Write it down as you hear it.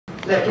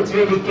Look, it's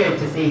really good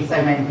to see so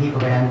many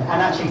people here,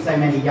 and actually so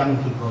many young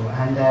people.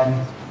 And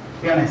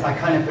to be honest, I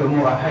kind of feel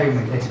more at home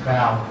with this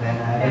crowd than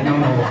the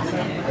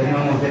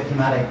normal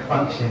diplomatic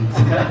functions.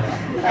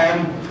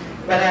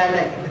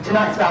 But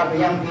tonight's about the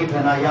young people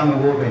and our young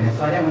award winners,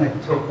 so I don't want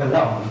to talk for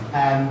long.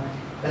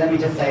 But let me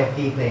just say a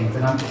few things,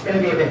 and it's going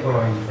to be a bit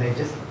boring, so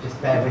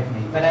just bear with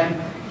me. But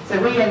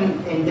so we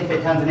in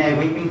DFID Tanzania,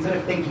 we've been sort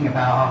of thinking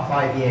about our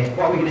 5 years,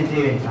 what we're going to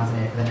do in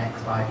Tanzania for the next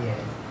 5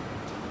 years.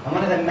 And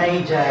one of the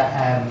major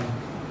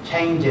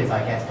changes,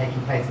 I guess,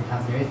 taking place in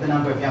Tanzania is the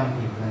number of young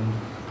people. And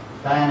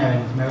Diana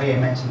and Maria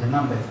mentioned the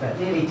numbers, but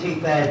nearly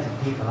 2/3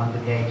 of people under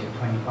the age of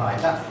 25.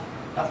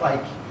 That's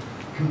like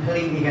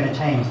completely going to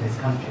change this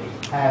country.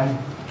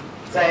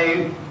 So,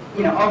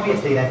 you know,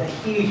 obviously there's a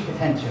huge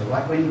potential.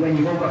 Like when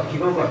you've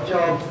all got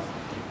jobs,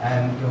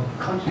 you're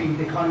contributing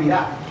to the economy.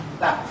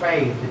 That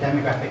phrase, the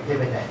demographic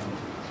dividend,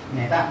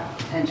 you know, that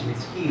potential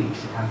is huge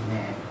to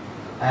Tanzania.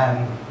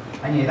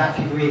 And you know, that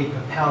could really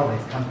propel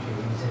this country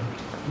into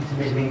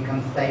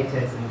middle-income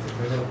status and sort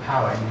of real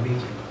power in the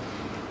region.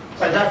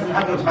 But it doesn't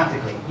happen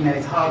automatically. You know,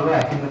 it's hard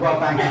work, and the World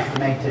Bank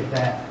estimated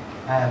that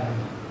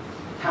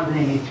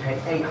Tanzania needs to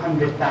create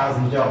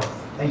 800,000 jobs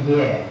a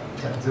year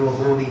to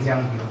absorb all these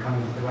young people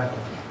coming into the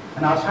workforce.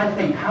 And I was trying to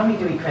think, how many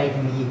do we create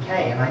in the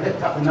UK? And I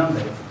looked up the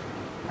numbers,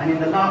 and in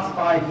the last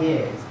 5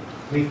 years,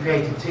 we've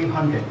created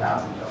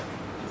 200,000 jobs.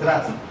 So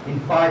that's, in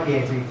 5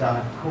 years, we've done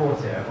a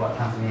quarter of what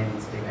Tanzania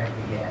needs to do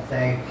every year. So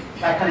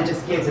that kind of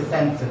just gives a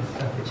sense of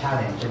the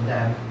challenge. And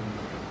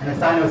as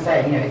Diana was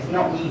saying, you know, it's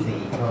not easy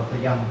for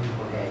young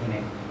people here. You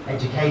know,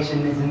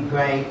 education isn't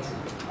great,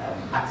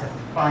 access to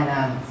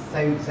finance, so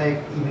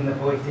even the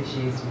voice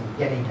issues, you know,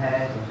 getting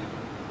heard,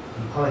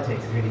 and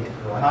politics is really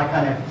difficult. And I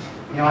kind of,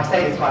 you know, I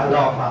say this quite a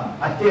lot, but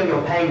I feel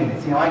your pain in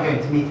this. You know, I go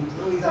into meetings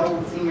with all these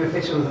old senior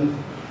officials, and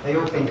they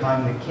all think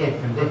I'm the kid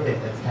from DFID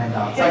that's turned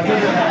up. So I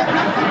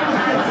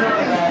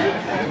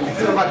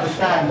sort of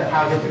understand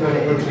how difficult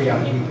it is for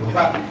young people.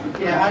 But,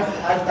 you know,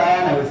 as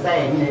Diana was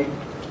saying, you know,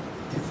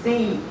 to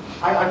see,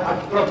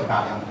 I've blogged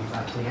about young people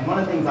actually, and one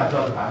of the things I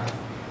blog about is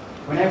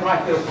whenever I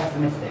feel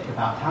pessimistic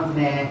about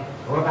Tanzania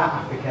or about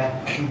Africa,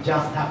 you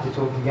just have to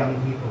talk to young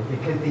people,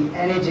 because the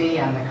energy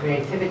and the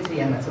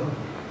creativity and the sort of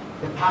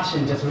the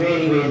passion just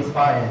really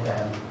inspires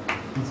them.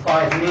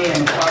 Inspires me and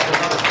inspires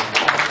others.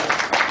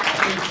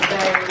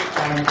 Today,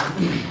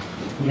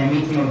 you know,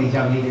 meeting all these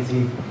young leaders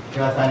who,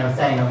 as Diana was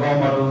saying, are role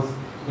models.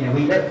 You know,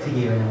 we look to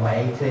you in a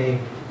way to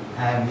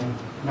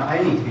not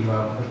only to be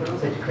role models, but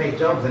also to create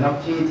jobs and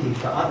opportunities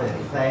for others.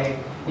 So,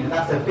 you know,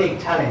 that's a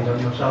big challenge on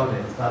your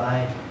shoulders.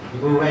 But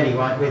you've already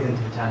risen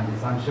to the challenges.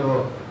 So I'm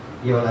sure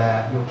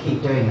you'll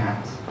keep doing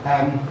that.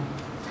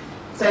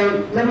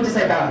 So let me just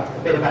say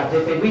a bit about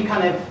DFID. We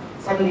kind of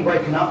suddenly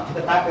woken up to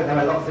the fact that there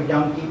are lots of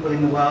young people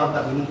in the world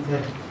that we need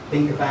to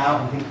think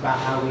about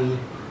how we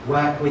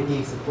work with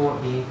you,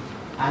 support you,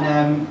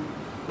 and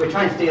we're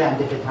trying to do that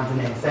in DFID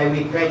Tanzania. So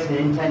we've created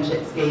an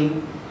internship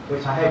scheme,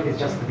 which I hope is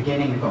just the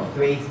beginning. We've got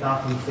 3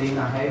 starting soon,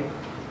 I hope,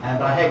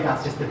 but I hope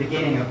that's just the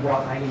beginning of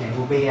what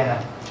will be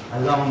a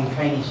long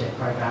traineeship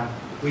program.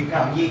 We've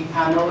got a youth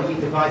panel, a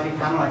youth advisory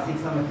panel. I see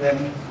some of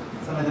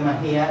them are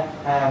here,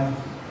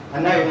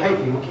 and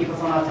hopefully will keep us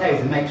on our toes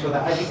and make sure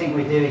that everything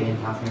we're doing in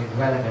Tanzania is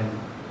relevant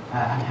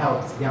and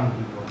helps young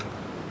people.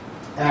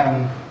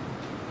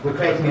 We're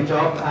creating a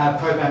job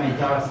program in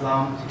Dar es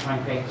Salaam to try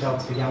and create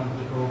jobs for young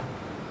people.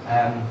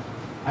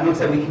 And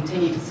also we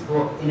continue to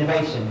support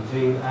innovation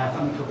through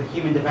something called the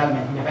Human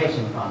Development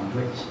Innovation Fund,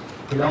 which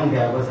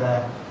Ilonga was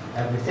a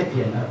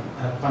recipient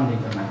of funding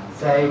from that.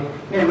 So,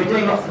 you know, we're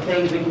doing lots of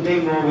things, we can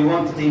do more, we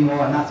want to do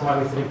more, and that's why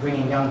we're sort of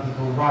bringing young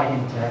people right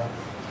into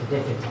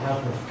DFID to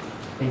help us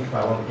think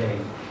about what we're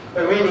doing.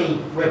 But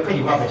really, we're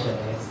pretty rubbish at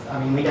this. I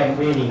mean, we don't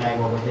really know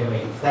what we're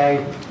doing.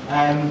 So,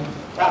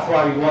 that's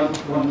why we want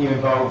you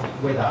involved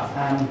with us.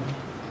 And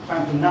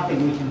frankly,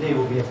 nothing we can do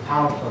will be as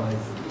powerful as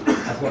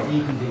what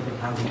you can do for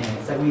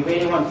Tanzania. So we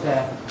really want to,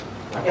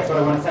 I guess what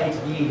I want to say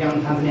to you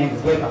young Tanzanians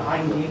is we're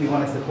behind you, we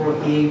want to support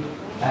you,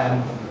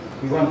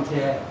 we want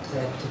to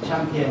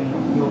champion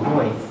your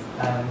voice.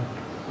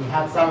 We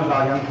had some of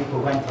our young people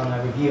went on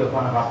a review of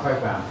one of our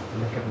programs to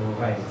look at rural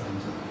roads,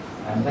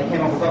 and they came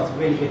up with lots of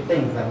really good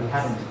things that we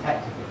hadn't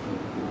detected before.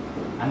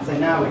 And so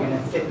now we're going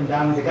to sit them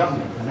down with the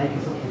government, and they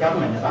can talk to the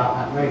government about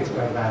that roads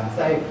program.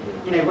 So,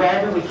 you know,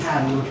 wherever we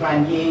can, we'll try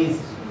and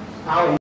use our